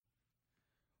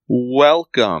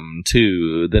Welcome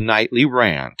to the Nightly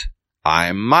Rant.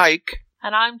 I'm Mike.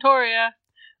 And I'm Torya.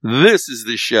 This is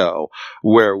the show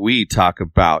where we talk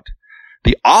about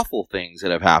the awful things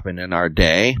that have happened in our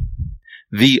day,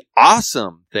 the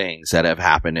awesome things that have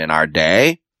happened in our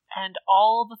day, and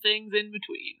all the things in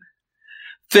between.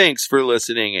 Thanks for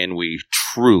listening, and we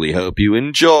truly hope you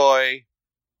enjoy.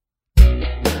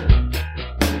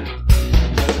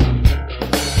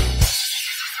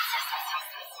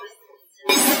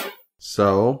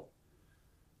 So,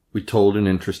 we told an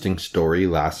interesting story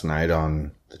last night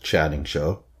on the chatting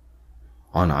show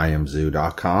on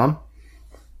imzoo.com.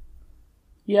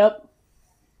 Yep.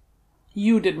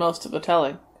 You did most of the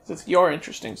telling. It's your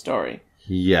interesting story.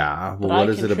 Yeah. Well, what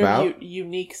is it about? I contribute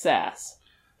unique sass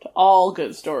to all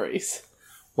good stories.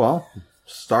 Well,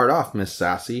 start off, Miss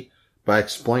Sassy, by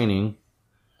explaining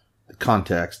the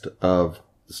context of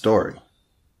the story.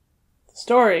 The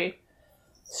story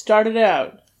started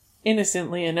out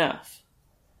innocently enough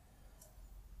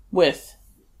with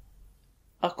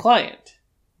a client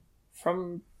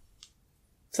from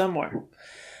somewhere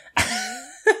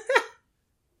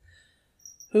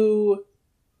who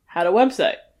had a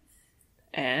website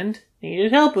and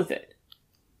needed help with it.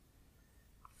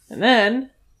 And then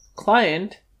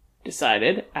client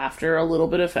decided, after a little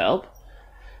bit of help,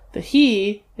 that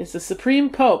he is the supreme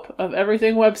pope of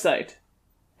everything website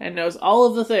and knows all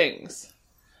of the things.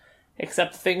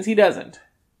 Except the things he doesn't.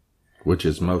 Which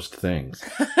is most things.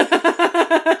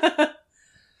 And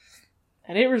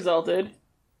it resulted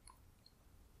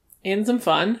in some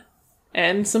fun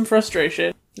and some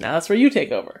frustration. Now that's where you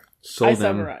take over. I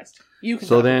summarized. You can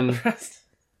talk about the rest.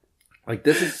 Like,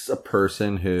 this is a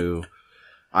person who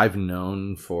I've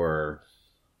known for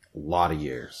a lot of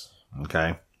years.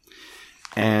 Okay?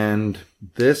 And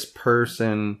this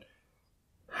person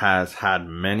has had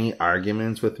many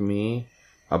arguments with me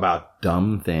about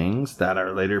dumb things that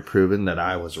are later proven that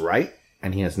I was right,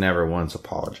 and he has never once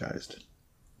apologized.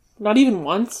 Not even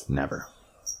once? Never.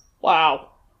 Wow.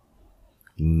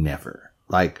 Never.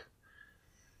 Like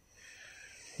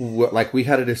we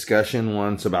had a discussion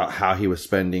once about how he was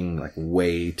spending like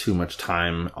way too much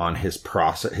time on his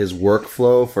process. His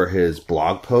workflow for his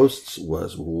blog posts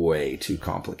was way too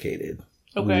complicated.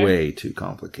 Okay. Way too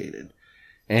complicated.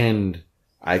 And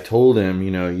I told him,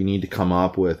 you need to come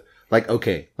up with like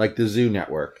the Zoo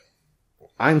Network.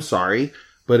 I'm sorry,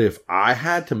 but if I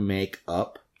had to make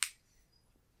up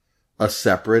a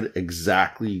separate,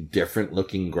 exactly different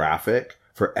looking graphic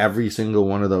for every single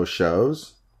one of those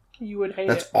shows, you would hate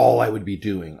that's it. all I would be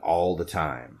doing all the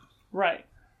time. Right.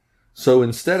 So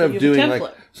instead of doing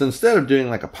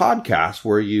like a podcast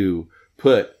where you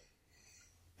put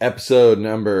episode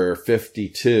number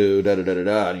 52,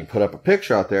 and you put up a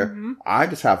picture out there, I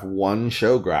just have one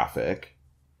show graphic.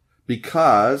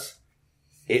 Because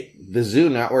the Zoo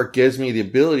Network gives me the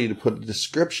ability to put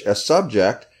a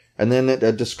subject, and then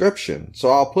a description. So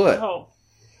I'll put,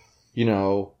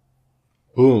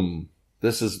 boom,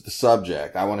 this is the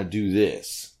subject. I want to do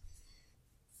this.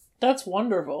 That's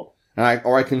wonderful. And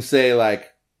I can say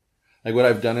like what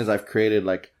I've done is I've created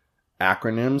like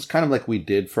acronyms, kind of like we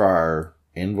did for our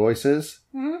invoices.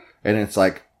 Mm-hmm. And it's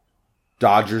like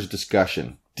Dodgers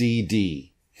discussion,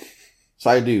 DD. So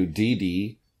I do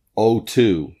DD.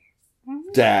 02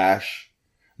 dash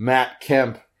Matt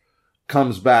Kemp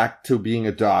comes back to being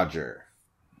a Dodger.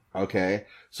 Okay.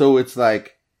 So it's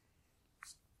like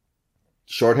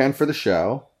shorthand for the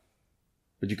show,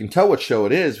 but you can tell what show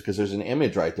it is because there's an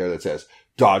image right there that says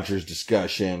Dodgers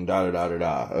discussion,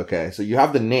 Okay. So you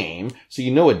have the name. So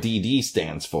you know what DD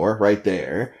stands for right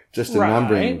there. Just a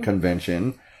numbering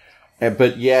convention.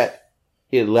 But yet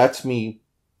it lets me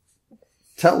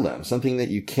tell them something that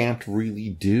you can't really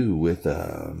do with, say,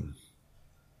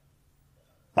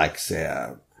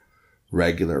 a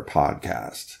regular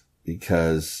podcast,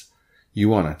 because you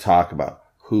want to talk about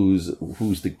who's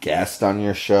the guest on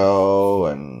your show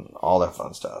and all that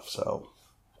fun stuff. So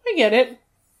I get it.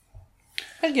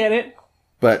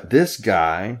 But this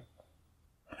guy,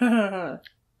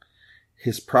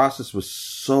 his process was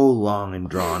so long and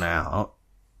drawn out,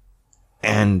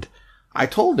 and I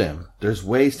told him, there's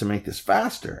ways to make this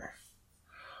faster.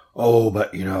 Oh,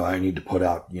 but, I need to put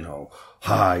out,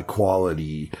 high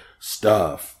quality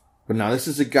stuff. But now this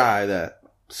is a guy that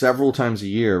several times a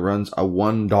year runs a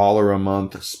 $1 a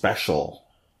month special.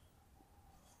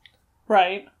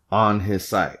 Right. On his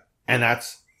site. And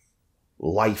that's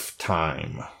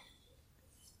lifetime.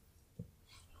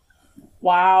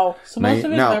 Wow. So most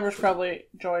of his members probably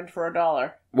joined for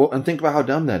 $1. Well, and think about how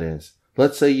dumb that is.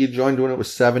 Let's say you joined when it was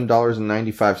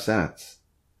 $7.95.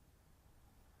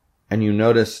 And you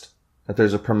noticed that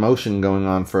there's a promotion going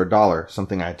on for $1,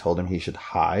 something I told him he should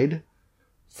hide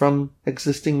from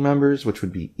existing members, which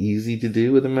would be easy to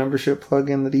do with a membership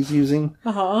plugin that he's using.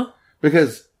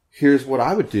 Because here's what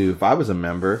I would do if I was a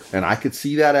member and I could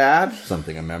see that ad,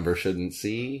 something a member shouldn't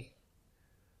see.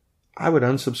 I would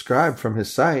unsubscribe from his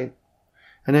site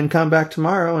and then come back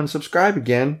tomorrow and subscribe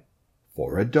again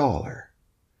for $1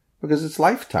 because it's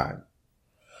lifetime.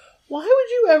 Why would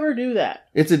you ever do that?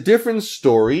 It's a different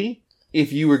story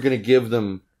if you were going to give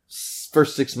them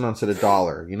first 6 months at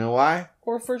 $1. You know why?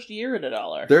 Or first year at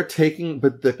 $1. They're taking,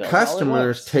 but the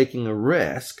customer's taking a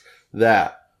risk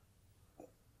that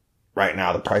right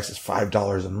now the price is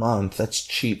 $5 a month. That's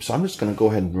cheap. So I'm just going to go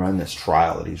ahead and run this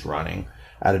trial that he's running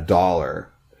at $1.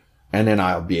 And then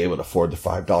I'll be able to afford the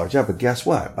 $5. Yeah, but guess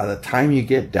what? By the time you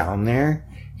get down there,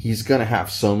 he's going to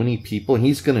have so many people.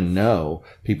 He's going to know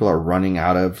people are running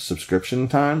out of subscription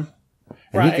time.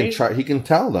 And he can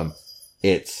tell them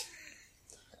it's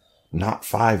not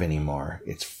 5 anymore.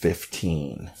 It's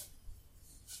 15.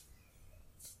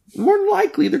 More than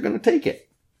likely, they're going to take it.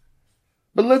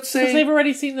 But let's say... Because they've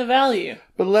already seen the value.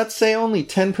 But let's say only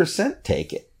 10%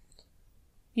 take it.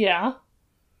 Yeah.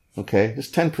 Okay,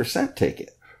 just 10% take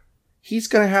it. He's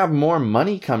going to have more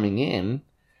money coming in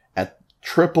at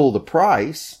triple the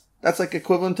price. That's like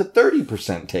equivalent to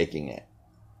 30% taking it.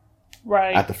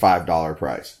 Right. At the $5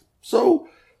 price. So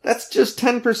that's just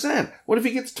 10%. What if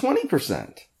he gets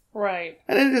 20%? Right.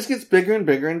 And then it just gets bigger and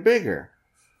bigger and bigger.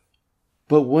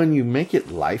 But when you make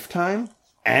it lifetime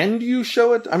and you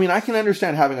show it, I mean, I can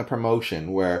understand having a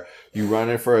promotion where you run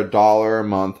it for $1 a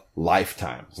month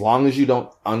lifetime. As long as you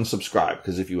don't unsubscribe.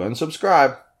 Because if you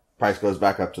unsubscribe, price goes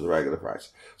back up to the regular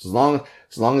price. So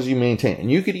as long as you maintain,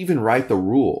 and you could even write the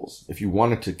rules. If you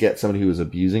wanted to get somebody who was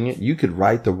abusing it, you could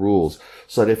write the rules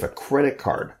so that if a credit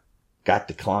card got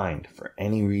declined for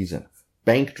any reason,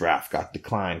 bank draft got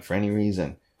declined for any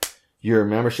reason, your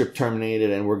membership terminated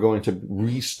and we're going to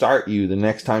restart you the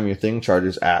next time your thing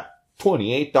charges at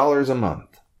 $28 a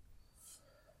month.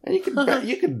 And you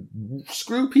could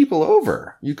screw people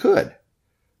over. You could.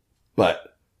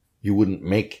 But you wouldn't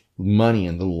make money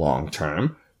in the long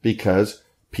term because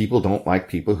people don't like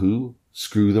people who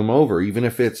screw them over, even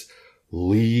if it's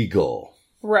legal.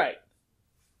 Right.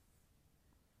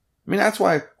 I mean, that's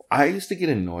why I used to get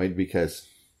annoyed because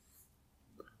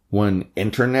when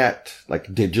internet,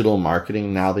 like digital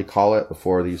marketing, now they call it,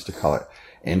 before they used to call it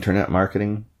internet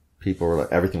marketing, people were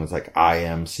like, everything was like, I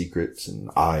am secrets and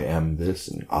I am this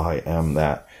and I am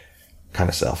that. Kind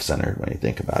of self-centered when you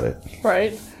think about it.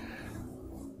 Right.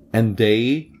 And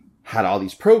they had all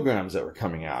these programs that were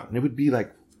coming out. And it would be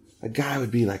like, a guy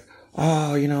would be like,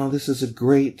 oh, you know, this is a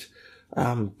great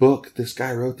book. This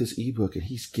guy wrote this ebook and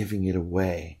he's giving it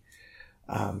away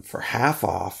for half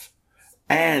off.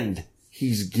 And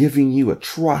he's giving you a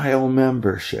trial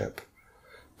membership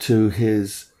to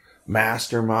his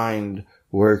mastermind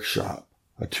workshop,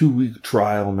 a 2-week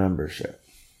trial membership.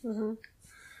 Mm-hmm.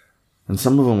 And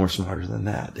some of them were smarter than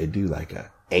that. They do like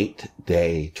a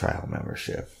 8-day trial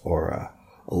membership or a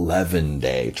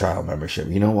 11-day trial membership.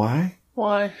 You know why?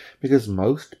 Why? Because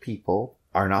most people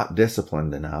are not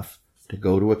disciplined enough to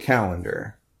go to a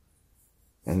calendar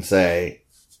and say,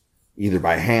 either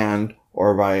by hand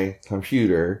or by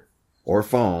computer or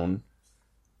phone,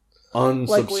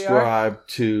 unsubscribe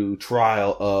to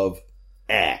trial of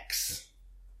X.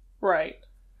 Right.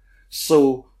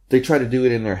 So they try to do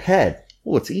it in their head.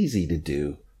 Well, it's easy to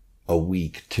do a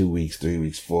week, 2 weeks, 3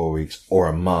 weeks, 4 weeks, or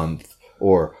a month,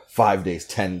 or 5 days,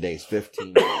 10 days,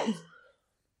 15 days.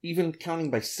 Even counting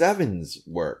by sevens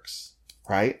works,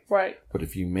 right? Right. But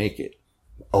if you make it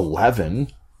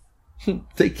 11,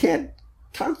 they can't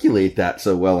calculate that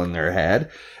so well in their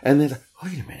head. And they're like,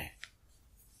 wait a minute.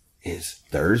 Is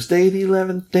Thursday the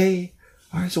 11th day?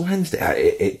 Or is Wednesday?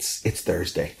 It's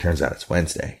Thursday. Turns out it's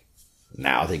Wednesday.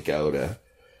 Now they go to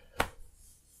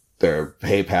their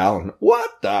PayPal and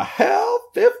what the hell?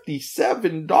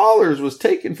 $57 was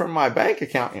taken from my bank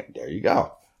account. And there you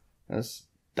go.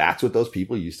 That's what those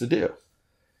people used to do.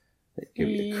 They give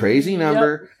you a crazy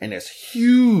number and this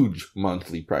huge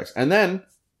monthly price. And then,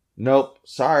 nope,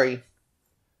 sorry.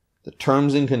 The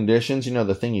terms and conditions, you know,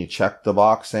 the thing you check the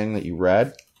box saying that you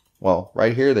read. Well,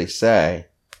 right here they say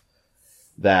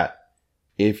that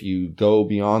if you go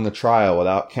beyond the trial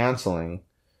without canceling,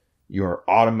 you're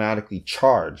automatically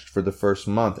charged for the first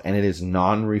month and it is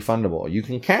non-refundable. You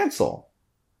can cancel,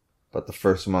 but the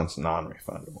first month's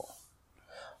non-refundable.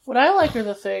 What I like are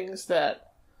the things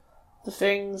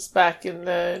back in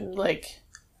the, like,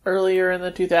 earlier in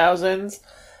the 2000s,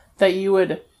 that you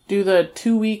would do the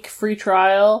 2-week free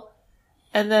trial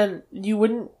and then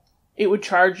it would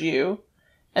charge you.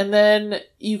 And then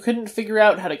you couldn't figure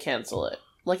out how to cancel it.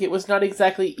 Like, it was not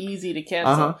exactly easy to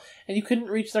cancel. And you couldn't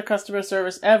reach their customer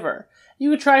service ever. You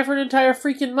would try for an entire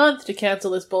freaking month to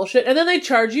cancel this bullshit, and then they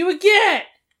charge you again!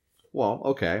 Well,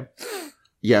 okay.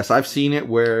 Yes, I've seen it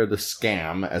where the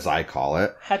scam, as I call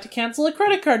it, had to cancel a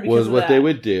credit card because of what that. they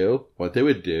would do. What they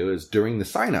would do is during the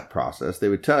sign-up process, they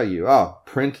would tell you,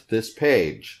 print this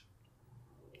page.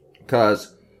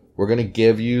 Because we're going to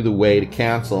give you the way to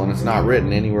cancel, and it's not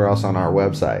written anywhere else on our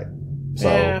website.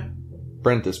 So,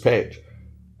 print this page.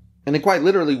 And they quite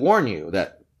literally warn you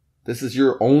that this is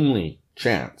your only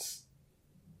chance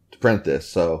to print this,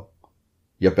 so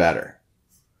you better.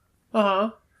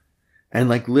 And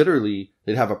like literally,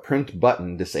 they'd have a print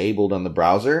button disabled on the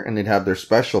browser, and they'd have their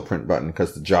special print button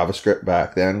because the JavaScript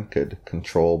back then could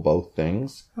control both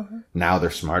things. Now they're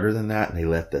smarter than that, and they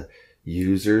let the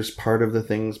users part of the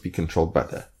things be controlled by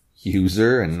the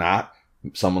user and not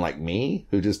someone like me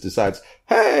who just decides,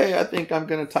 hey, I think I'm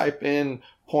going to type in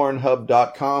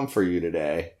Pornhub.com for you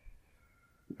today.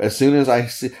 As soon as I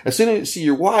see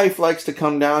your wife likes to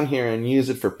come down here and use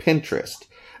it for Pinterest.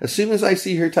 As soon as I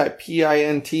see her type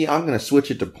PINT, I'm going to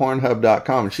switch it to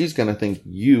Pornhub.com, and she's going to think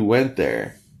you went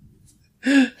there.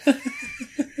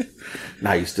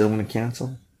 Now you still want to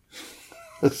cancel?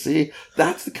 Let's see.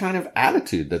 That's the kind of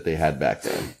attitude that they had back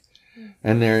then.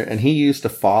 And he used to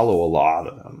follow a lot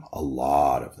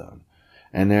of them.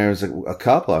 And there's a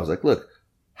couple. I was like, look,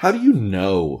 how do you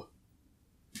know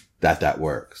that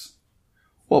works?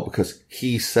 Well, because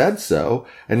he said so.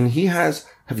 And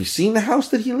have you seen the house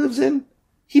that he lives in?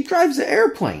 He drives an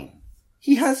airplane.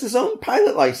 He has his own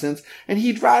pilot license and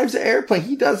he drives an airplane.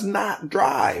 He does not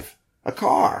drive a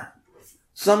car.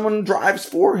 Someone drives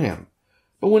for him.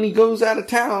 But when he goes out of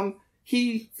town,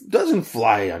 he doesn't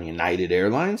fly on United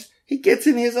Airlines. He gets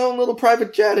in his own little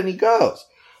private jet and he goes.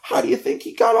 How do you think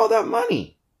he got all that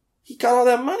money? He got all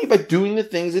that money by doing the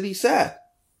things that he said.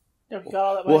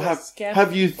 Well,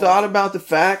 have you thought about the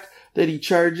fact that he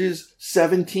charges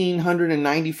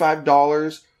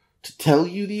 $1,795 to tell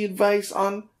you the advice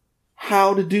on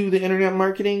how to do the internet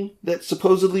marketing that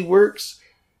supposedly works?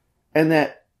 And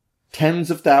that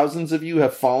tens of thousands of you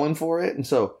have fallen for it? And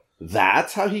so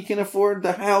that's how he can afford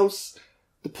the house,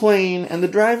 the plane, and the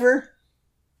driver?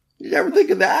 You ever think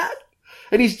of that?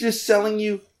 And he's just selling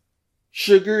you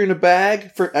sugar in a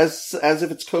bag for as if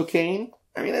it's cocaine?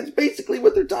 I mean, that's basically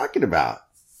what they're talking about.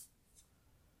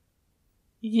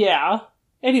 Yeah.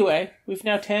 Anyway, we've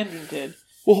now tangented.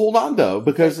 Well, hold on, though,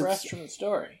 because it's from the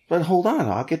story. But hold on,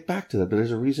 I'll get back to that, but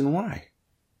there's a reason why.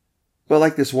 But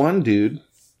like this one dude,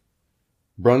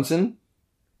 Brunson,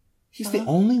 he's the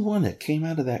only one that came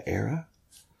out of that era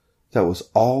that was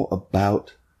all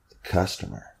about the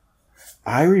customer.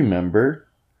 I remember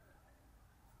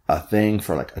a thing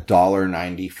for like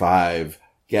 $1.95,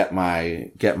 get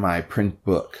my print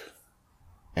book.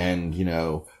 And,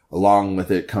 along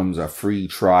with it comes a free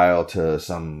trial to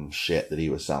some shit that he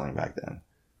was selling back then.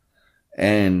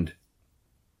 And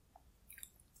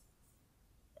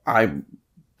I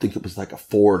think it was like a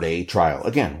 4-day trial.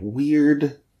 Again,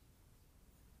 weird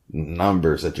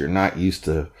numbers that you're not used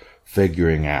to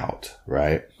figuring out,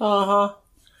 right?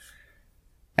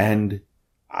 And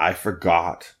I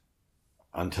forgot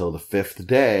until the 5th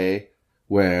day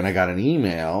when I got an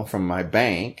email from my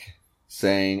bank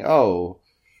saying,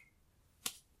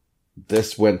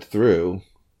 this went through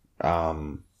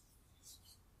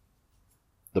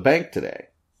the bank today.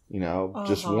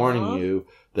 Just warning you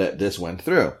that this went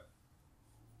through.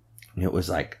 And it was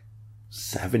like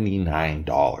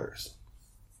 $79.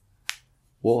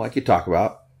 Well, like you talk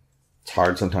about, it's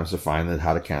hard sometimes to find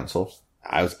how to cancel.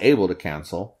 I was able to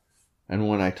cancel. And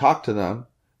when I talked to them,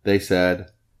 they said,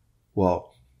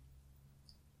 well,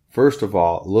 first of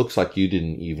all, it looks like you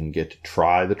didn't even get to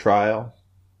try the trial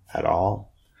at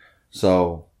all.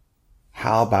 So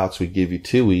how about we give you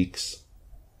 2 weeks?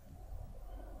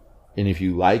 And if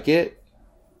you like it,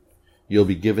 you'll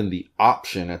be given the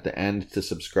option at the end to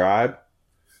subscribe.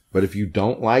 But if you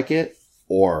don't like it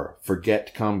or forget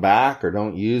to come back or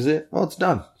don't use it, well, it's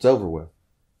done. It's over with.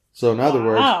 So in other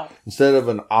words, instead of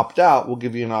an opt-out, we'll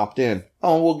give you an opt-in.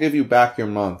 Oh, we'll give you back your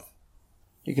month.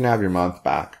 You can have your month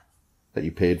back that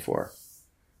you paid for.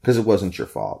 Because it wasn't your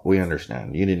fault. We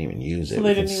understand. You didn't even use it. So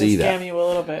they didn't even scam you a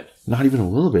little bit. Not even a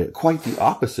little bit. Quite the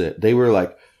opposite. They were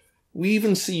like, we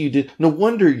even see you did. No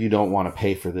wonder you don't want to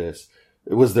pay for this.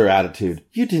 It was their attitude.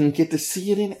 You didn't get to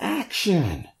see it in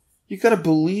action. You got to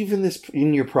believe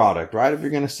in your product, right? If you're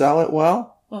going to sell it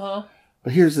well.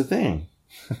 But here's the thing.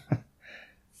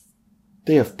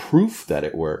 They have proof that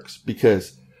it works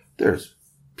because there's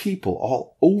people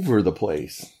all over the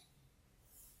place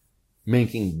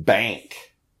making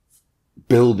bank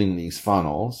building these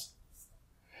funnels.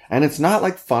 And it's not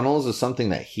like funnels is something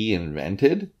that he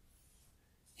invented.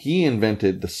 He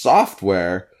invented the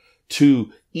software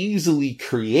to easily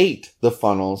create the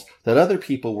funnels that other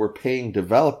people were paying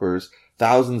developers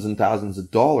thousands and thousands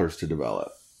of dollars to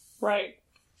develop. Right.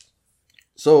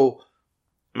 So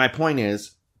my point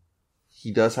is,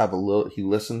 he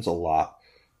listens a lot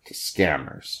to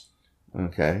scammers.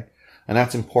 Okay. And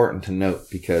that's important to note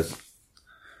because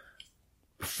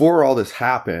before all this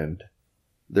happened,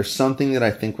 there's something that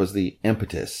I think was the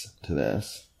impetus to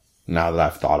this. Now that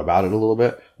I've thought about it a little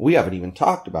bit, we haven't even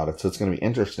talked about it. So it's going to be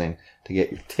interesting to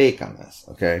get your take on this.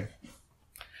 Okay.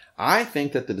 I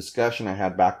think that the discussion I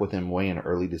had back with him way in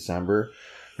early December,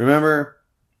 remember,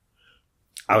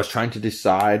 I was trying to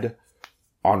decide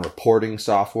on reporting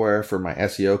software for my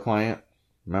SEO client.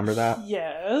 Remember that?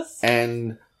 Yes.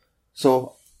 And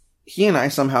so he and I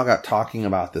somehow got talking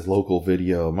about this local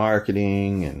video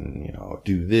marketing and,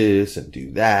 do this and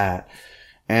do that.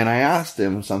 And I asked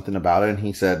him something about it and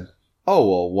he said, oh,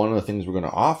 well, one of the things we're going to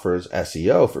offer is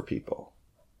SEO for people.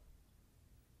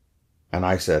 And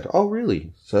I said, oh,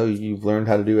 really? So you've learned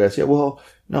how to do SEO? Well,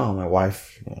 no, my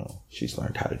wife, she's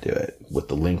learned how to do it with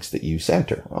the links that you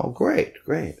sent her. Oh, great.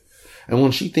 And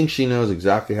when she thinks she knows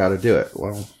exactly how to do it,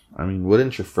 well, I mean,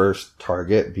 wouldn't your first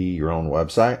target be your own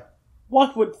website?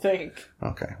 One would think.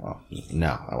 Okay, well,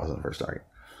 no, that wasn't the first target.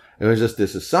 It was just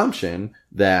this assumption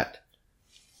that,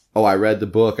 oh, I read the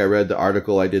book, I read the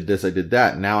article, I did this, I did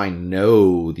that. Now I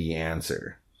know the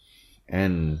answer.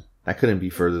 And that couldn't be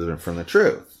further from the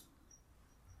truth.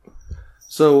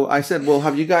 So I said, well,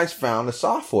 have you guys found a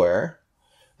software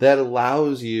that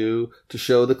allows you to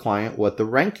show the client what the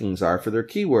rankings are for their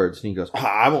keywords? And he goes,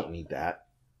 I won't need that.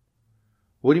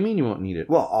 What do you mean you won't need it?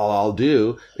 Well, all I'll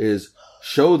do is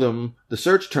show them the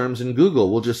search terms in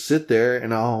Google. We'll just sit there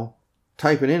and I'll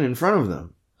type it in front of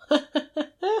them.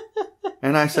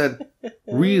 And I said,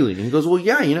 really? And he goes, well,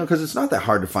 yeah, because it's not that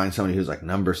hard to find somebody who's like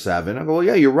number 7. I go, well,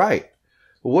 yeah, you're right.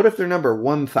 But what if they're number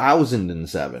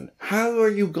 1007? How are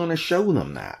you going to show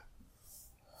them that?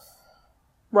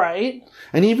 Right.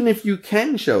 And even if you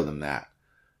can show them that,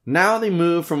 now they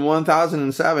move from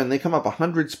 1007, they come up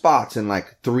 100 spots in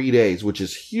like 3 days, which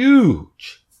is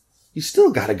huge. You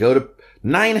still got to go to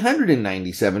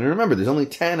 997. And remember, there's only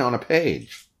 10 on a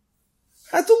page.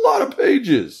 That's a lot of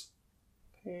pages.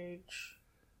 Page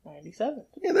 97.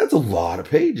 Yeah, that's a lot of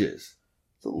pages.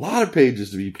 It's a lot of pages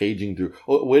to be paging through.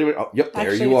 Oh, wait a minute. Oh, yep, there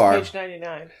actually, you are. Page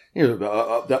 99.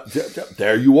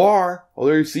 There you are. Oh,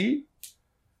 there you see?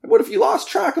 What if you lost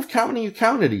track of how many you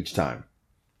counted each time?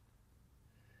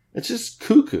 It's just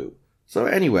cuckoo. So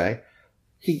anyway,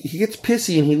 he gets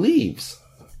pissy and he leaves.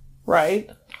 Right.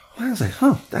 I was like,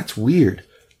 that's weird.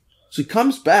 So he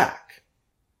comes back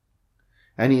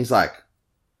and he's like,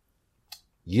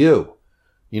 you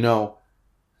were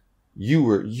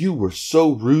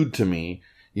so rude to me.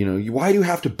 Why do you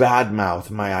have to badmouth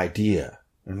my idea?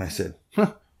 And I said,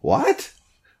 what?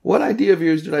 What idea of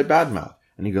yours did I badmouth?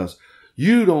 And he goes,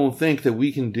 you don't think that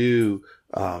we can do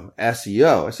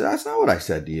SEO. I said, that's not what I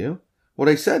said to you. What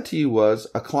I said to you was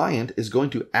a client is going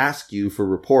to ask you for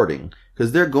reporting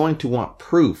because they're going to want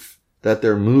proof that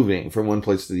they're moving from one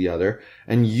place to the other.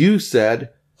 And you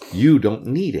said you don't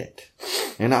need it.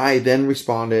 And I then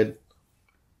responded,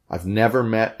 I've never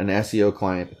met an SEO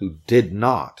client who did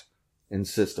not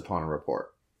insist upon a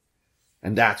report.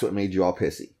 And that's what made you all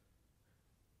pissy.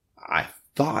 I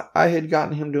thought I had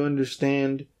gotten him to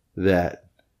understand that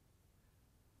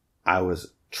I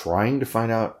was trying to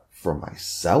find out for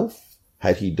myself,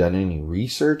 had he done any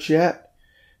research yet?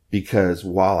 Because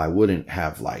while I wouldn't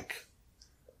have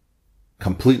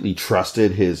completely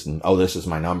trusted his, this is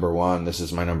my number 1, this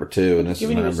is my number 2, and this is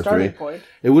my number 3. Point.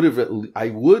 I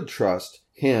would trust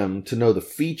him to know the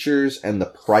features and the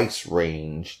price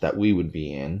range that we would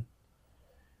be in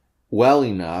well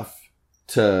enough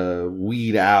to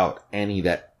weed out any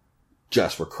that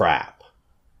just were crap.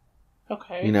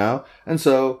 Okay. And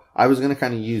so I was going to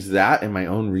kind of use that in my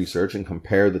own research and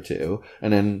compare the two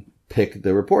and then pick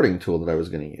the reporting tool that I was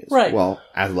going to use. Right. Well,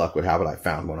 as luck would have it, I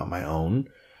found one on my own.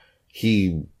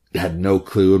 He had no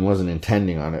clue and wasn't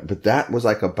intending on it, but that was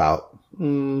about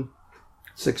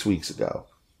 6 weeks ago.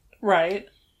 Right.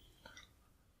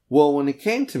 Well, when it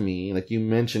came to me, like you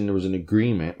mentioned, there was an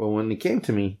agreement. Well, when he came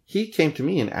to me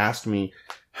and asked me,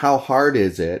 how hard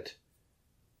is it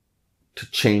to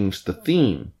change the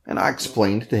theme? And I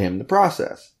explained to him the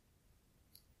process.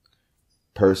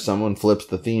 Someone flips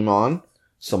the theme on,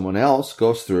 someone else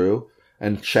goes through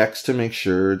and checks to make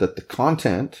sure that the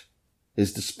content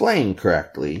is displaying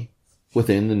correctly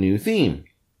within the new theme.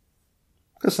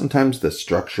 Because sometimes the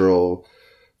structural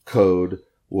code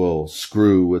will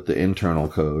screw with the internal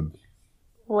code.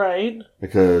 Right.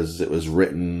 Because it was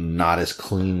written not as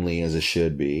cleanly as it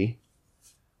should be.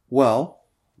 Well,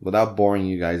 without boring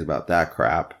you guys about that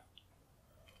crap,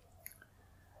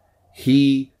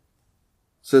 he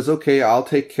says, okay, I'll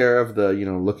take care of the,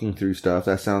 looking through stuff.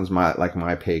 That sounds like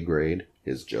my pay grade.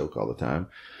 His joke all the time.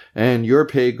 And your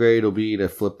pay grade will be to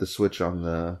flip the switch on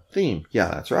the theme. Yeah,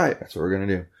 that's right. That's what we're going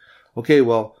to do. Okay,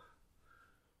 well,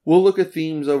 we'll look at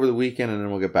themes over the weekend and then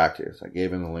we'll get back to you. So I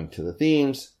gave him the link to the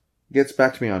themes. Gets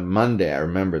back to me on Monday. I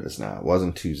remember this now. It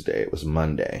wasn't Tuesday. It was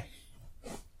Monday.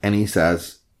 And he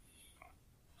says,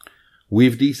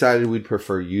 we've decided we'd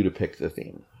prefer you to pick the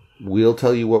theme. We'll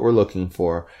tell you what we're looking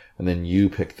for, and then you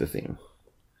pick the theme.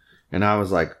 And I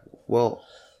was like, well,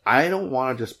 I don't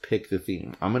want to just pick the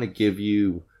theme. I'm going to give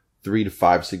you 3 to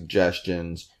 5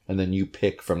 suggestions, and then you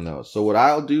pick from those. So what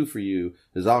I'll do for you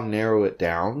is I'll narrow it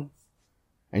down,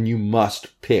 and you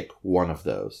must pick one of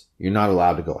those. You're not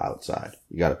allowed to go outside.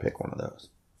 You got to pick one of those.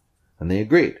 And they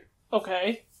agreed.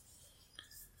 Okay.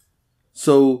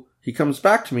 So he comes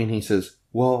back to me and he says,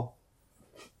 well,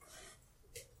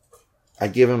 I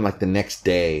give him the next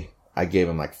day, I gave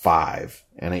him 5.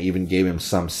 And I even gave him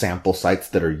some sample sites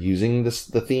that are using the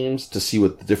themes to see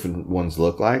what the different ones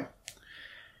look like.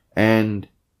 And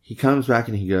he comes back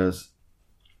and he goes,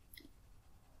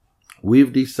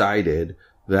 we've decided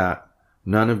that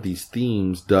none of these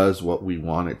themes does what we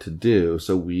want it to do,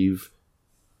 so we've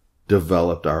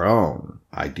developed our own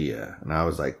idea. And I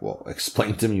was like, well,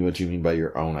 explain to me what you mean by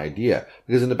your own idea.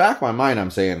 Because in the back of my mind,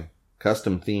 I'm saying,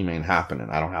 custom theme ain't happening.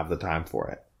 I don't have the time for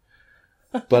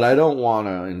it. But I don't want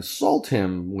to insult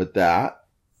him with that,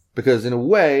 because in a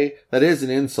way, that is an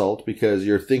insult, because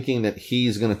you're thinking that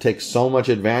he's going to take so much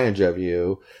advantage of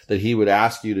you that he would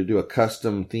ask you to do a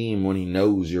custom theme when he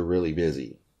knows you're really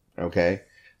busy. Okay?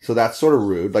 So that's sort of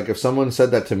rude. Like if someone said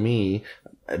that to me,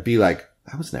 I'd be like,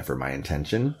 that was never my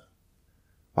intention.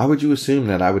 Why would you assume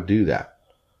that I would do that?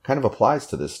 Kind of applies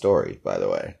to this story, by the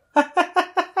way.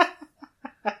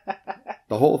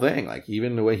 The whole thing,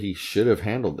 even the way he should have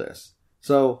handled this.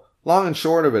 So, long and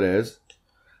short of it is,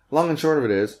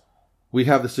 we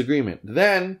have this agreement.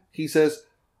 Then he says,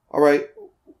 all right,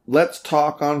 let's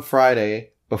talk on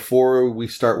Friday before we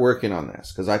start working on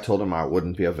this, because I told him I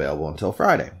wouldn't be available until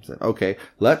Friday. I said, okay,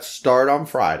 let's start on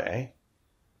Friday.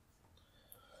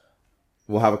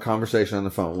 We'll have a conversation on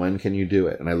the phone. When can you do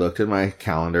it? And I looked at my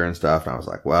calendar and stuff, and I was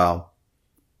like, well,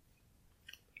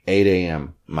 8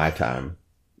 a.m. my time,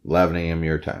 11 a.m.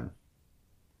 your time.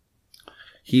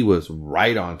 He was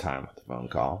right on time with the phone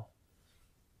call.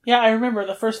 Yeah, I remember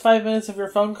the first 5 minutes of your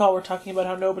phone call were talking about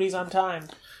how nobody's on time.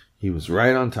 He was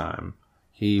right on time.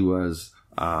 He was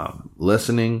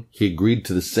listening. He agreed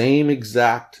to the same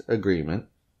exact agreement.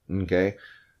 Okay.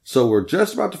 So we're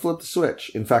just about to flip the switch.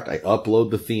 In fact, I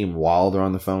upload the theme while they're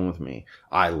on the phone with me.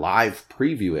 I live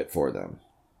preview it for them.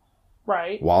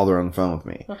 Right. While they're on the phone with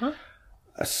me. Uh-huh.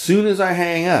 As soon as I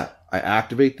hang up, I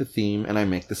activate the theme and I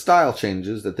make the style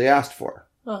changes that they asked for.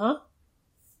 Uh-huh.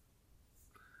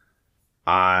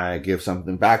 I give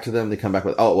something back to them. They come back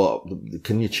with, oh, well,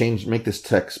 can you make this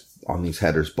text on these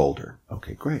headers bolder?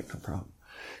 Okay, great. No problem.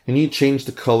 Can you change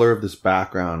the color of this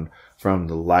background from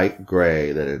the light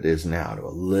gray that it is now to a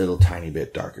little tiny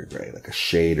bit darker gray, like a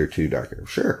shade or 2 darker?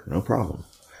 Sure, no problem.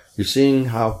 You're seeing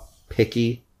how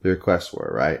picky the requests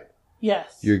were, right?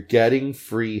 Yes. You're getting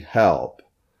free help,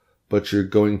 but you're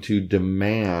going to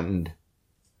demand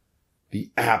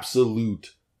the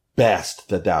absolute best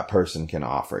that person can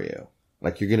offer you.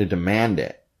 You're going to demand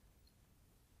it.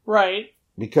 Right.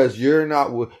 Because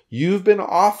you've been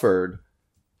offered,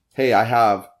 hey, I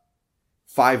have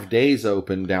 5 days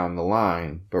open down the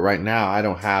line, but right now I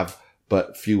don't have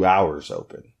but few hours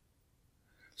open.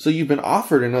 So you've been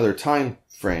offered another time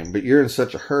frame, but you're in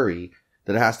such a hurry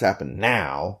that it has to happen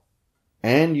now.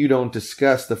 And you don't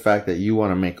discuss the fact that you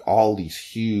want to make all these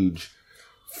huge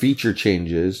feature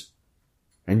changes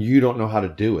and you don't know how to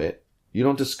do it. You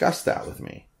don't discuss that with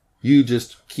me. You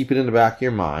just keep it in the back of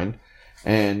your mind.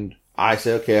 And I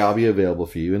say, okay, I'll be available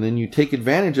for you. And then you take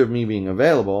advantage of me being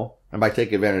available. And by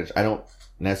take advantage, I don't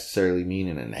necessarily mean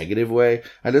in a negative way.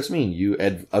 I just mean you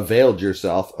availed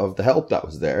yourself of the help that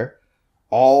was there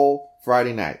all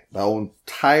Friday night, the whole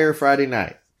entire Friday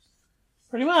night.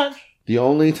 Pretty much. The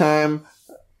only time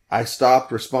I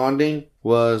stopped responding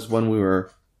was when we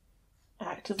were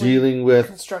actively dealing with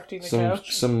constructing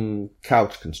some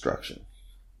couch construction.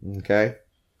 Okay?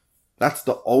 That's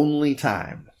the only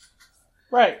time.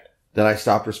 Right. That I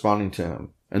stopped responding to him.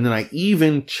 And then I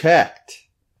even checked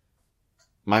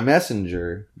my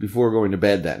messenger before going to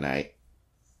bed that night.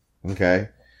 Okay?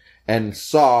 And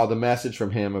saw the message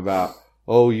from him about,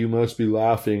 oh, you must be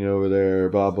laughing over there,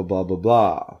 blah, blah, blah, blah,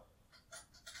 blah.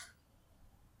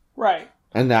 Right.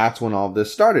 And that's when all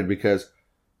this started, because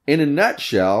in a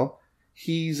nutshell,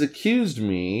 he's accused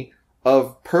me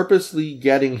of purposely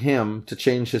getting him to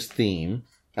change his theme.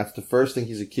 That's the first thing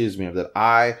he's accused me of, that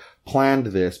I planned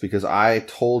this because I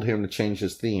told him to change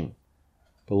his theme.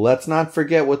 But let's not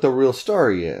forget what the real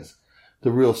story is.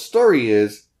 The real story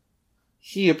is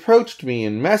he approached me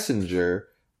in Messenger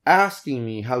asking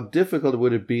me how difficult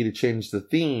would it be to change the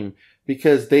theme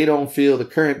because they don't feel the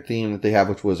current theme that they have,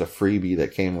 which was a freebie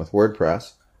that came with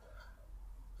WordPress.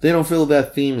 They don't feel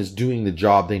that theme is doing the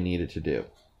job they needed to do.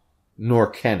 Nor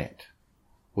can it.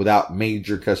 Without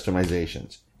major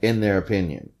customizations, in their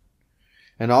opinion.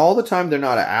 And all the time they're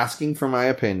not asking for my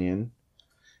opinion.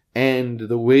 And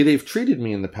the way they've treated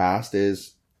me in the past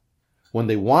is when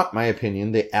they want my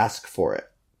opinion, they ask for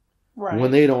it. Right. When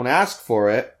they don't ask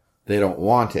for it, they don't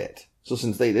want it. So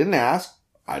since they didn't ask,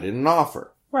 I didn't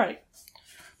offer. Right.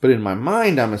 But in my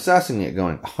mind, I'm assessing it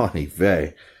going, honey,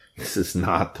 Vay, this is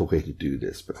not the way to do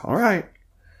this. But all right.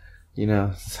 You know,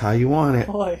 this is how you want it.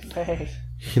 Boy, Vay.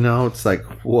 You know, it's like,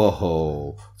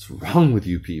 whoa, what's wrong with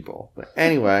you people? But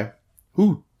anyway,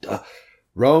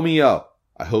 Romeo,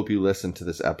 I hope you listen to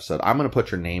this episode. I'm going to put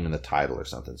your name in the title or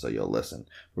something so you'll listen.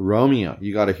 Romeo,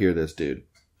 you got to hear this, dude.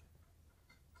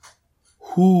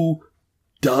 Who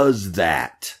does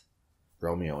that?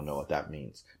 Romeo will know what that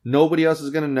means. Nobody else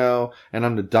is going to know, and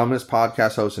I'm the dumbest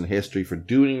podcast host in history for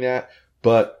doing that,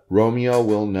 but Romeo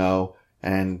will know,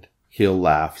 and he'll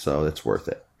laugh, so it's worth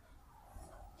it.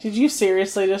 Did you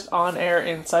seriously just on-air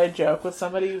inside joke with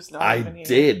somebody who's not even here? I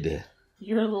did.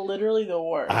 You're literally the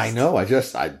worst. I know.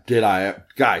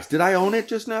 Guys, did I own it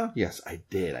just now? Yes, I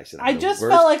did. I said I just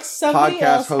felt like somebody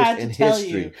else had to tell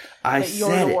you I that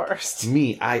you're the worst.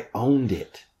 Me, I owned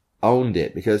it. Owned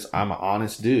it because I'm an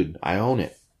honest dude. I own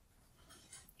it.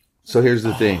 So here's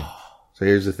the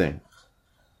thing.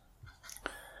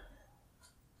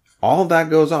 All that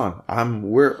goes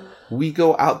on. We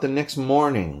go out the next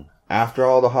morning after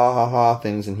all the ha ha ha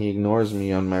things, and he ignores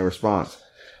me on my response.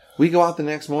 We go out the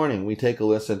next morning. We take a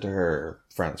listen to her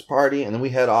friend's party, and then we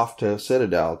head off to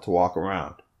Citadel to walk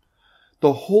around.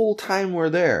 The whole time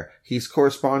we're there, he's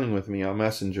corresponding with me on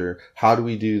Messenger. How do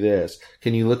we do this?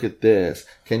 Can you look at this?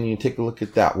 Can you take a look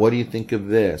at that? What do you think of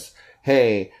this?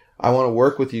 Hey, I want to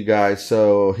work with you guys,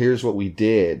 so here's what we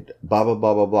did. Blah, blah,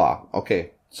 blah, blah, blah.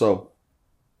 Okay, so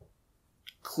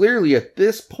clearly at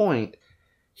this point,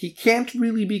 he can't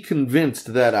really be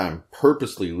convinced that I'm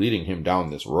purposely leading him down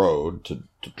this road to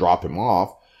drop him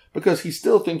off, because he's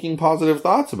still thinking positive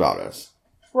thoughts about us.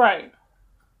 Right.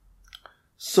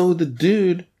 So the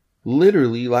dude,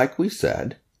 literally, like we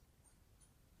said,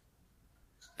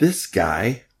 this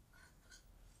guy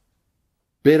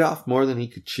bit off more than he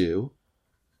could chew.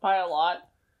 By a lot.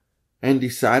 And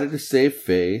decided to save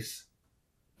face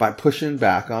by pushing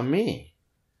back on me.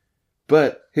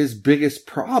 But his biggest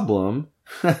problem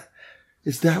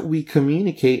is that we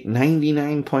communicate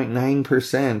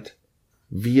 99.9%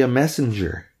 via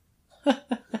Messenger.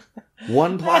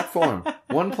 One platform.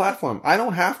 I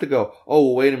don't have to go,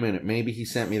 oh, wait a minute. Maybe he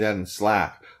sent me that in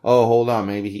Slack. Oh, hold on.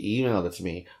 Maybe he emailed it to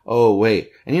me. Oh,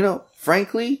 wait. And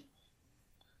frankly,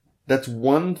 that's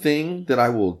one thing that I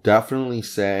will definitely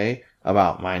say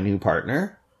about my new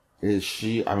partner is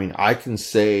I can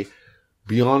say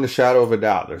beyond a shadow of a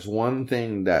doubt, there's one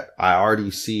thing that I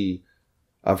already see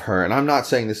of her. And I'm not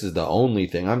saying this is the only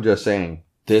thing. I'm just saying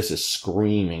this is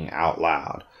screaming out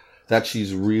loud that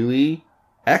she's really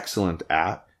excellent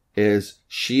at is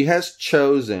she has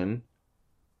chosen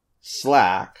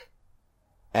Slack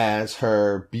as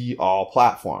her be-all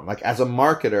platform. Like, as a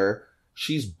marketer,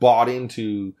 she's bought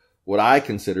into what I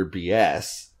consider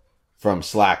BS from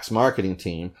Slack's marketing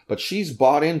team, but she's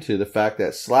bought into the fact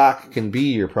that Slack can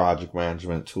be your project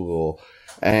management tool,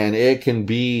 and it can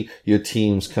be your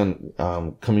team's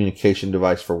communication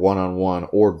device for one-on-one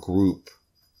or group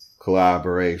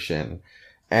collaboration,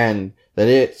 and that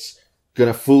it's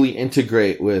going to fully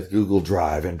integrate with Google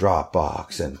Drive and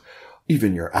Dropbox, and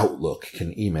even your Outlook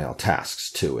can email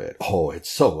tasks to it. Oh, it's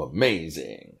so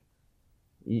amazing.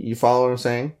 You follow what I'm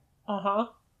saying? Uh-huh.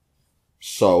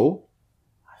 So?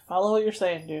 I follow what you're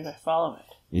saying, dude. I follow it.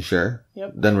 You sure?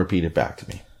 Yep. Then repeat it back to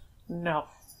me. No.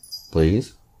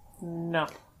 Please? No.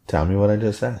 Tell me what I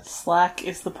just said. Slack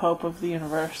is the Pope of the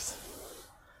universe.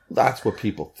 That's what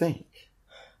people think.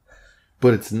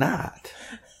 But it's not.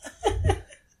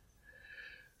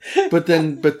 But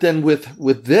then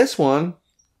with this one,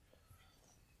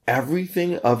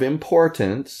 everything of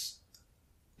importance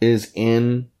is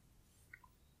in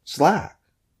Slack.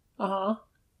 Uh-huh.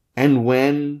 And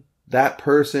when that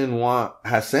person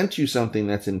has sent you something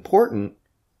that's important,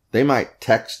 they might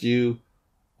text you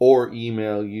or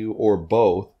email you or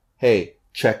both. Hey,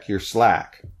 check your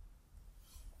Slack.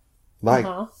 Like,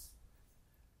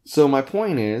 So my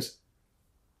point is,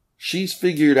 she's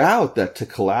figured out that to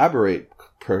collaborate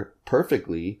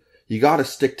perfectly, you got to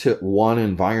stick to one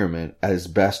environment as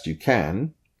best you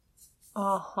can.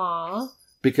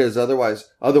 Because otherwise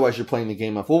you're playing the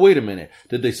game of, well, wait a minute.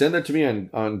 Did they send that to me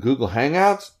on Google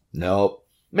Hangouts? Nope.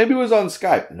 Maybe it was on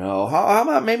Skype. No. How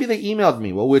about maybe they emailed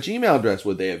me? Well, which email address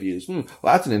would they have used? Well,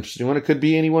 that's an interesting one. It could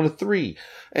be any one of three.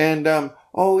 And,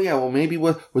 maybe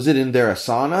was it in their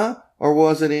Asana or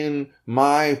was it in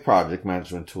my project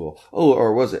management tool? Oh,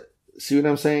 or was it? See what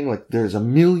I'm saying? Like, there's a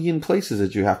million places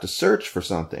that you have to search for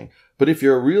something. But if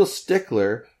you're a real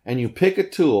stickler and you pick a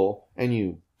tool and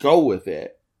you go with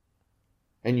it,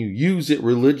 and you use it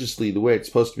religiously the way it's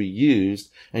supposed to be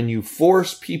used, and you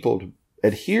force people to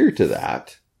adhere to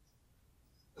that,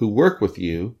 who work with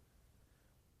you,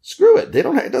 screw it.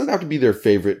 It doesn't have to be their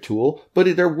favorite tool,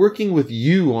 but they're working with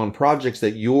you on projects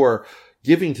that you're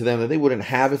giving to them that they wouldn't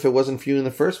have if it wasn't for you in the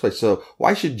first place. So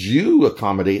why should you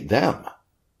accommodate them?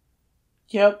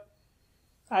 Yep.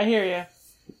 I hear you.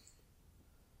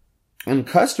 And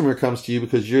customer comes to you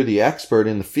because you're the expert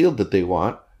in the field that they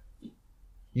want.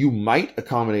 You might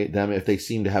accommodate them if they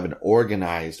seem to have an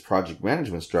organized project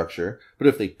management structure. But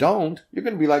if they don't, you're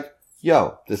going to be like,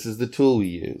 yo, this is the tool we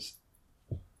use.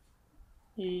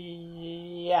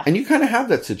 Yeah. And you kind of have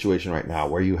that situation right now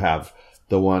where you have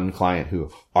the one client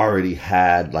who already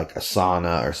had like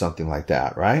Asana or something like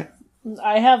that, right?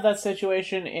 I have that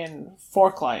situation in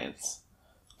 4 clients.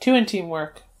 2 in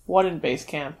Teamwork, 1 in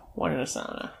Basecamp, 1 in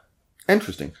Asana.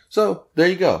 Interesting. So there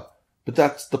you go. But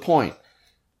that's the point.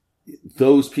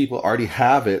 Those people already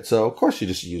have it, so of course you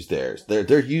just use theirs.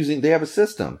 They have a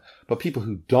system. But people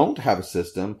who don't have a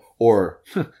system or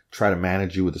try to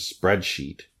manage you with a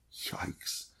spreadsheet,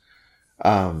 yikes.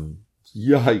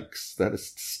 Yikes. That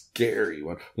is scary.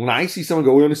 When I see someone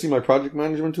go, we want to see my project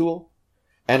management tool,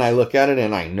 and I look at it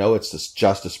and I know it's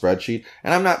just a spreadsheet,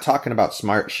 and I'm not talking about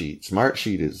Smartsheet.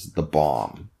 Smartsheet is the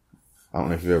bomb. I don't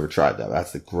know if you've ever tried that.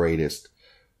 That's the greatest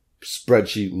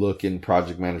spreadsheet looking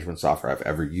project management software I've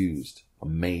ever used.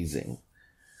 Amazing.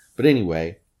 But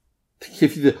anyway,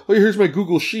 here's my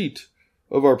Google Sheet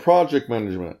of our project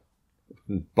management.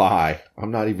 Bye.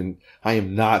 I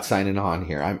am not signing on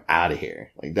here. I'm out of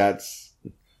here. Like, that's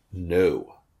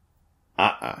no.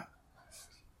 That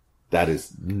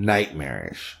is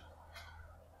nightmarish.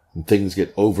 And things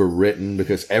get overwritten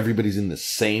because everybody's in the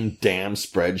same damn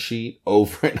spreadsheet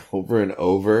over and over and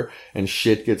over, and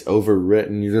shit gets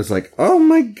overwritten. You're just like, oh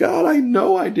my God, I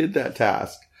know I did that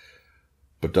task.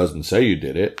 But doesn't say you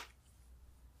did it.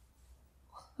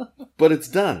 But it's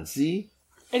done, see?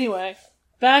 Anyway,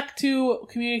 back to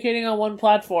communicating on one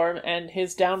platform and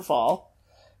his downfall.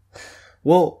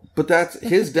 Well, but that's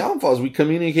his downfall is we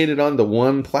communicated on the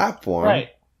one platform.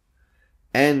 Right.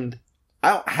 And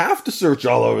I don't have to search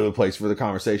all over the place for the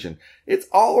conversation. It's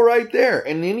all right there.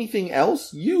 And anything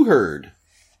else you heard.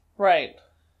 Right.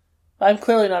 I'm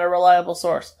clearly not a reliable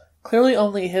source. Clearly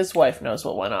only his wife knows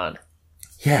what went on.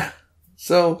 Yeah.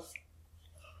 So,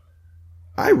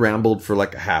 I rambled for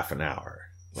like a half an hour.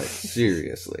 Like,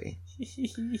 seriously.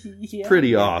 Yeah,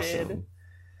 pretty awesome. Did.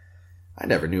 I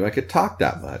never knew I could talk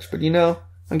that much. But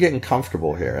I'm getting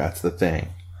comfortable here. That's the thing.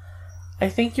 I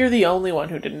think you're the only one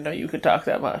who didn't know you could talk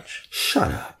that much.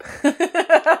 Shut up.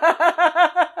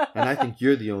 And I think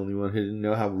you're the only one who didn't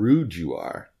know how rude you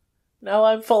are. No,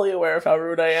 I'm fully aware of how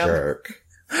rude I am. Jerk.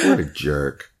 What a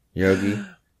jerk.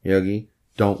 Yogi,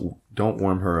 don't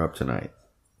warm her up tonight.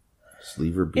 Just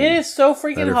leave her be. It is so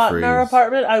freaking hot in our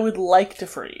apartment, I would like to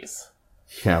freeze.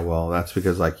 Yeah, well, that's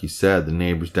because, like you said, the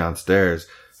neighbors downstairs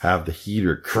have the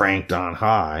heater cranked on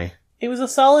high. It was a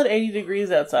solid 80 degrees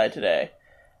outside today.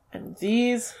 And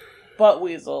these butt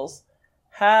weasels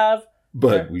have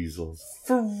freaking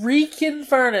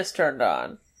furnace turned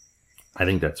on. I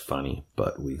think that's funny,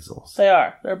 butt weasels. They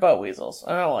are. They're butt weasels.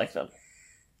 I don't like them.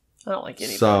 I don't like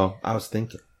anybody. So, I was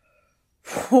thinking.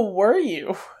 Were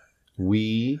you?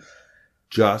 We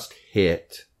just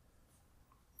hit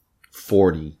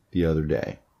 40 the other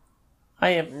day.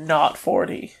 I am not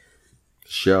 40. The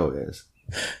show is.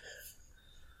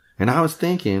 And I was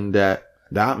thinking that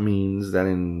means that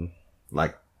in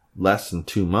like less than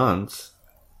 2 months,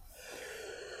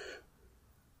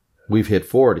 we've hit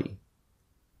 40.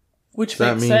 Which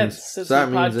makes sense since we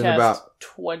podcast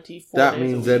 24 that days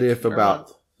means a week that if about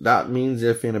month. That means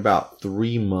if in about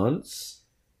 3 months,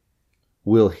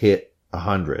 we'll hit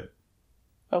 100.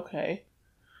 Okay.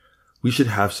 We should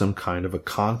have some kind of a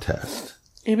contest.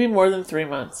 It'd be more than 3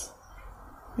 months.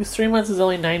 Because 3 months is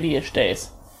only 90-ish days.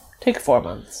 Take 4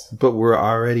 months. But we're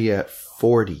already at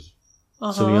 40.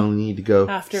 So we only need to go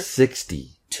after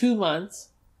 60. 2 months.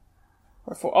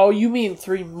 Or 4. Oh, you mean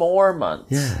 3 more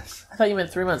months? Yes. I thought you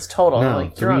meant 3 months total. No,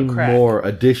 like, you're on crack. 3 more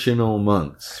additional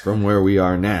months from where we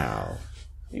are now.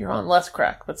 You're on less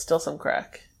crack, but still some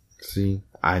crack. See,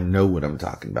 I know what I'm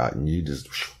talking about, and you just...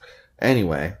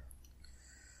 Anyway,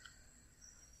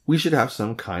 we should have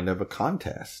some kind of a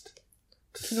contest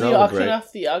to Can celebrate. we auction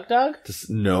off the Yog Dog?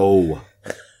 No.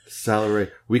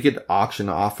 Celebrate. We could auction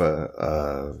off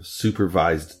a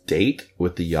supervised date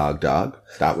with the Yog Dog.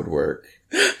 That would work.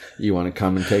 You want to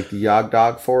come and take the Yog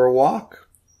Dog for a walk?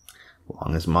 As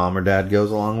long as mom or dad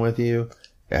goes along with you,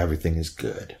 everything is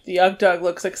good. The Yog Dog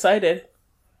looks excited.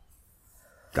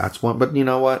 That's one, but you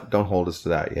know what? Don't hold us to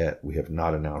that yet. We have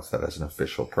not announced that as an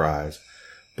official prize.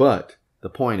 But the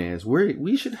point is,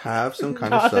 we should have some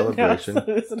kind of celebration.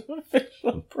 It's an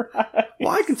official prize.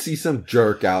 Well, I can see some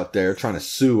jerk out there trying to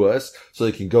sue us so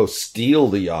they can go steal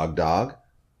the Yog Dog.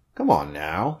 Come on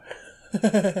now.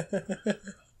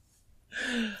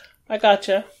 I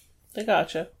gotcha.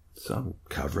 So I'm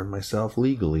covering myself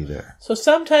legally there. So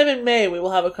sometime in May we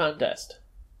will have a contest.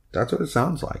 That's what it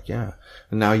sounds like, yeah.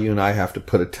 And now you and I have to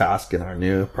put a task in our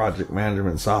new project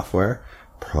management software.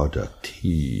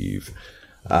 Productive.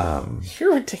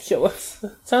 You're ridiculous.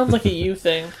 It sounds like a you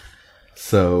thing.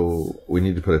 So we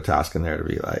need to put a task in there to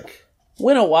be like,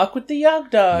 win a walk with the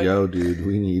Yog Dog. Yo, dude,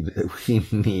 we need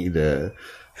a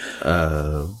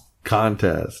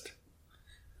contest.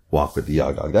 Walk with the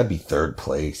Yog Dog. That'd be 3rd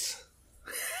place.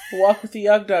 Walk with the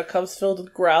Yog Dog comes filled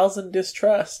with growls and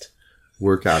distrust.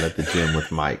 Work out at the gym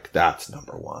with Mike. That's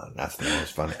number 1. That's the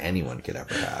most fun anyone could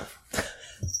ever have.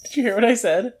 Did you hear what I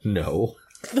said? No.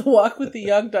 The walk with the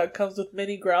Yog Dog comes with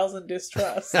many growls and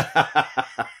distrust. Oh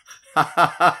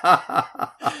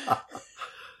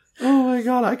my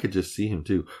god, I could just see him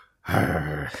too.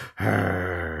 Let's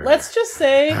just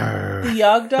say the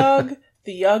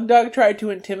Yog Dog tried to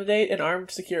intimidate an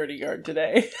armed security guard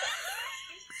today.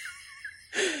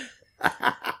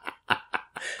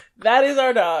 That is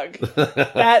our dog.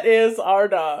 That is our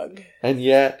dog. And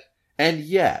yet,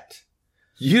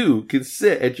 you can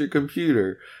sit at your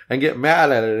computer and get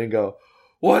mad at it and go,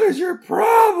 what is your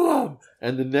problem?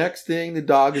 And the next thing, the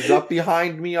dog is up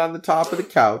behind me on the top of the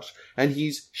couch and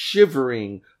he's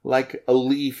shivering like a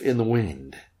leaf in the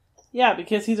wind. Yeah,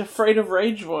 because he's afraid of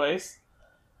Rage Voice.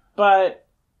 But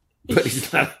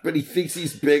he's not. But he thinks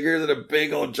he's bigger than a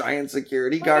big old giant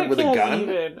security guard with a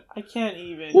gun. I can't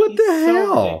even. What the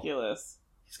hell? So ridiculous.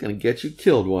 He's gonna get you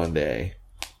killed one day.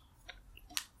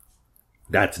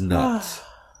 That's nuts.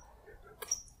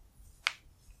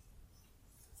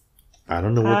 I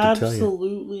don't know what to tell you.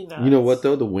 Absolutely nuts. You know what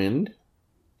though? The wind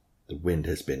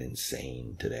has been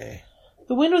insane today.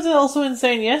 The wind was also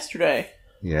insane yesterday.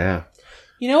 Yeah.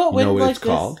 You know what? You know what it's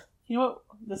called? You know what?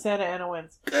 The Santa Ana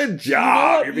winds. Good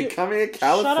job! You're becoming a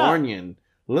Californian.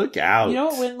 Look out! You know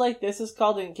what wind like this is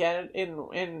called in Canada,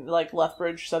 in like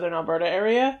Lethbridge, southern Alberta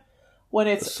area, when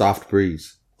it's a soft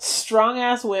breeze, strong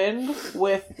ass wind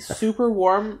with super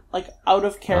warm, like out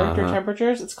of character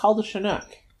temperatures. It's called a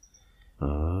Chinook,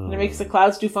 and it makes the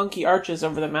clouds do funky arches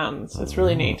over the mountains. It's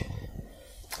really neat.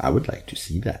 I would like to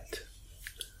see that.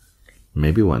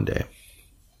 Maybe one day.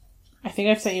 I think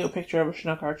I've sent you a picture of a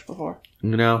Chinook arch before.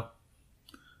 You know.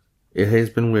 It has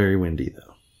been very windy,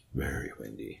 though. Very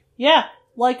windy. Yeah,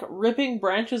 like ripping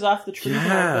branches off the trees.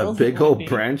 Yeah, big old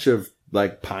branch of,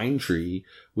 like, pine tree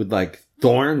with, like,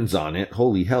 thorns on it.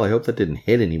 Holy hell, I hope that didn't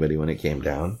hit anybody when it came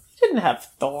down. It didn't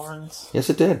have thorns. Yes,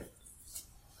 it did.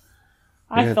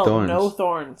 I felt no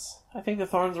thorns. I think the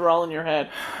thorns were all in your head.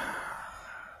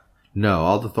 No,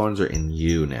 all the thorns are in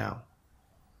you now.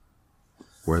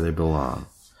 Where they belong.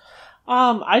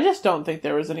 I just don't think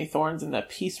there was any thorns in that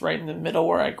piece right in the middle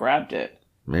where I grabbed it.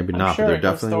 Maybe not, but there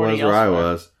definitely was where I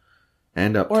was.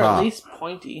 And up top. Or at least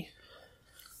pointy.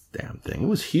 Damn thing. It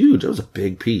was huge. It was a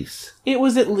big piece. It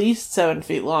was at least 7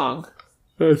 feet long.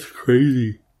 That's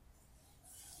crazy.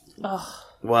 Ugh.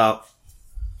 Well,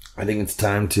 I think it's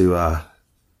time to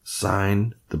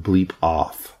sign the bleep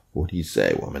off. What do you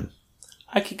say, woman?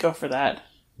 I could go for that.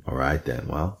 All right, then.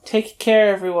 Well. Take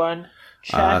care, everyone.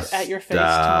 Check at your face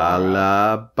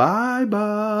tomorrow.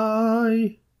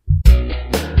 Bye-bye.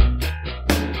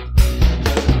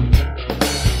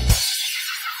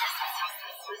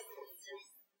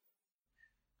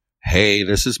 Hey,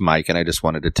 this is Mike, and I just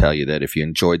wanted to tell you that if you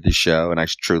enjoyed the show, and I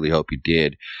truly hope you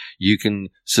did, you can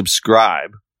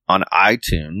subscribe on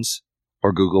iTunes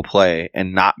or Google Play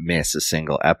and not miss a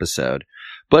single episode.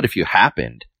 But if you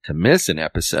happened to miss an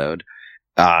episode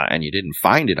and you didn't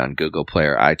find it on Google Play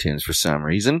or iTunes for some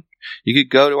reason, you could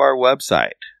go to our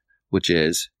website, which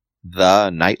is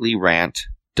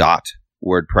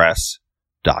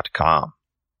theNightlyRant.wordpress.com.